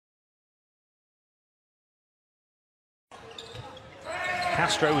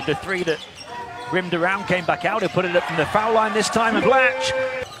Castro with the three that rimmed around, came back out. He'll put it up from the foul line this time, and Blatch.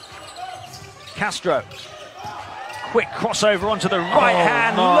 Castro. Quick crossover onto the right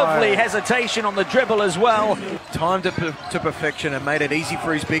hand. Lovely hesitation on the dribble as well. Timed it to perfection and made it easy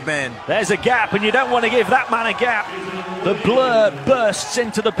for his big man. There's a gap, and you don't want to give that man a gap. The blur bursts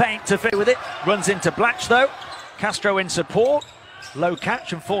into the paint to fit with it. Runs into Blatch though. Castro in support. Low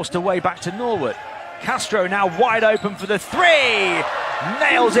catch and forced away back to Norwood. Castro now wide open for the three.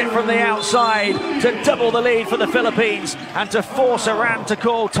 Nails it from the outside to double the lead for the Philippines and to force Iran to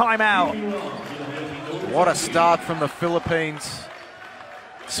call timeout. What a start from the Philippines.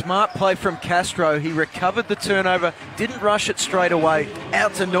 Smart play from Castro. He recovered the turnover, didn't rush it straight away.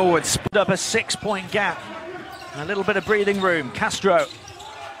 Out to Norwood. Split up a 6-point gap. A little bit of breathing room. Castro.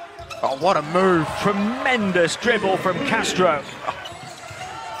 Oh, what a move. Tremendous dribble from Castro.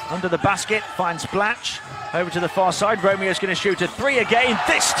 Under the basket, finds Blatch. Over to the far side. Romeo's going to shoot a three again.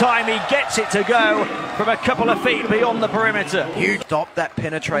 This time he gets it to go from a couple of feet beyond the perimeter. Huge. Stop that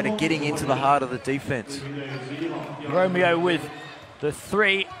penetrator getting into the heart of the defense. Romeo with the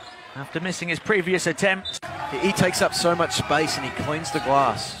three after missing his previous attempt. He takes up so much space and he cleans the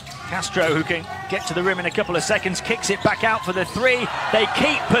glass. Castro, who can get to the rim in a couple of seconds, kicks it back out for the three. They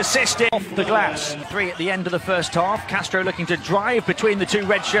keep persisting off the glass. Three at the end of the first half. Castro looking to drive between the two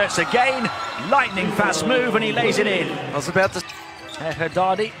red shirts again. Lightning fast move, and he lays it in. I was about to...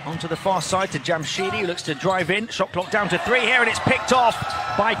 Haddadi onto the far side to Jamshidi, who looks to drive in. Shot clock down to three here, and it's picked off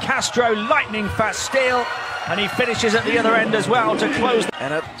by Castro. Lightning fast steal, and he finishes at the other end as well to close.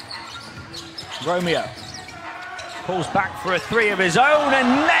 And it... Romeo pulls back for a three of his own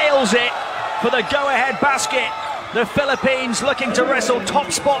and nails it for the go-ahead basket. The Philippines looking to wrestle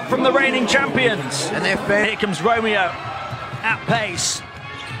top spot from the reigning champions. And they're here comes Romeo at pace.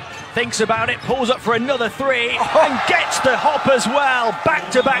 Thinks about it, pulls up for another three, and gets the hop as well.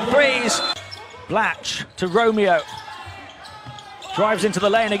 Back-to-back threes. Blatch to Romeo. Drives into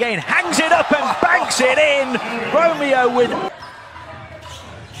the lane again, hangs it up and banks it in. Romeo with...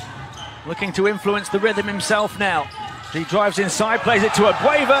 looking to influence the rhythm himself now. He drives inside, plays it to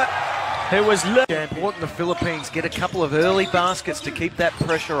Abueva, who was... important the Philippines get a couple of early baskets to keep that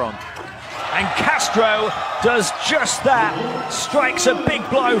pressure on. And Castro does just that. Strikes a big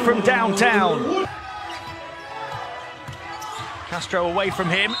blow from downtown. Castro away from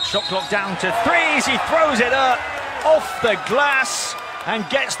him. Shot clock down to threes. He throws it up off the glass and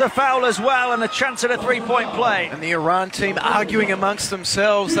gets the foul as well, and a chance at a three-point play. And the Iran team arguing amongst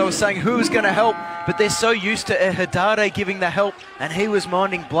themselves. They were saying who's going to help, but they're so used to Haddadi giving the help, and he was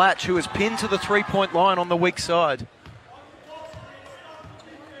minding Blatch, who was pinned to the three-point line on the weak side.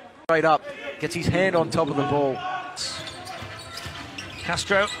 Straight up, gets his hand on top of the ball.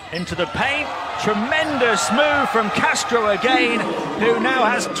 Castro into the paint. Tremendous move from Castro again, who now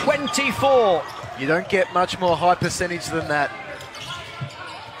has 24. You don't get much more high percentage than that.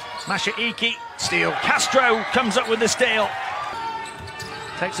 Mashaiki, steal. Castro comes up with the steal.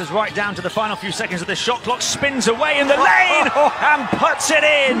 Takes us right down to the final few seconds of the shot clock. Spins away in the lane and puts it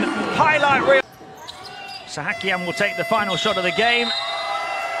in. Highlight reel. Sahakian will take the final shot of the game.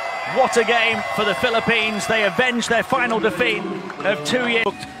 What a game for the Philippines. They avenge their final defeat of 2 years.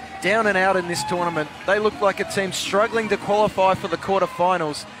 Down and out in this tournament. They look like a team struggling to qualify for the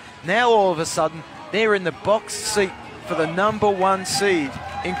quarterfinals. Now all of a sudden, they're in the box seat for the #1 seed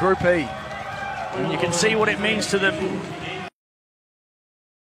in Group E. And you can see what it means to them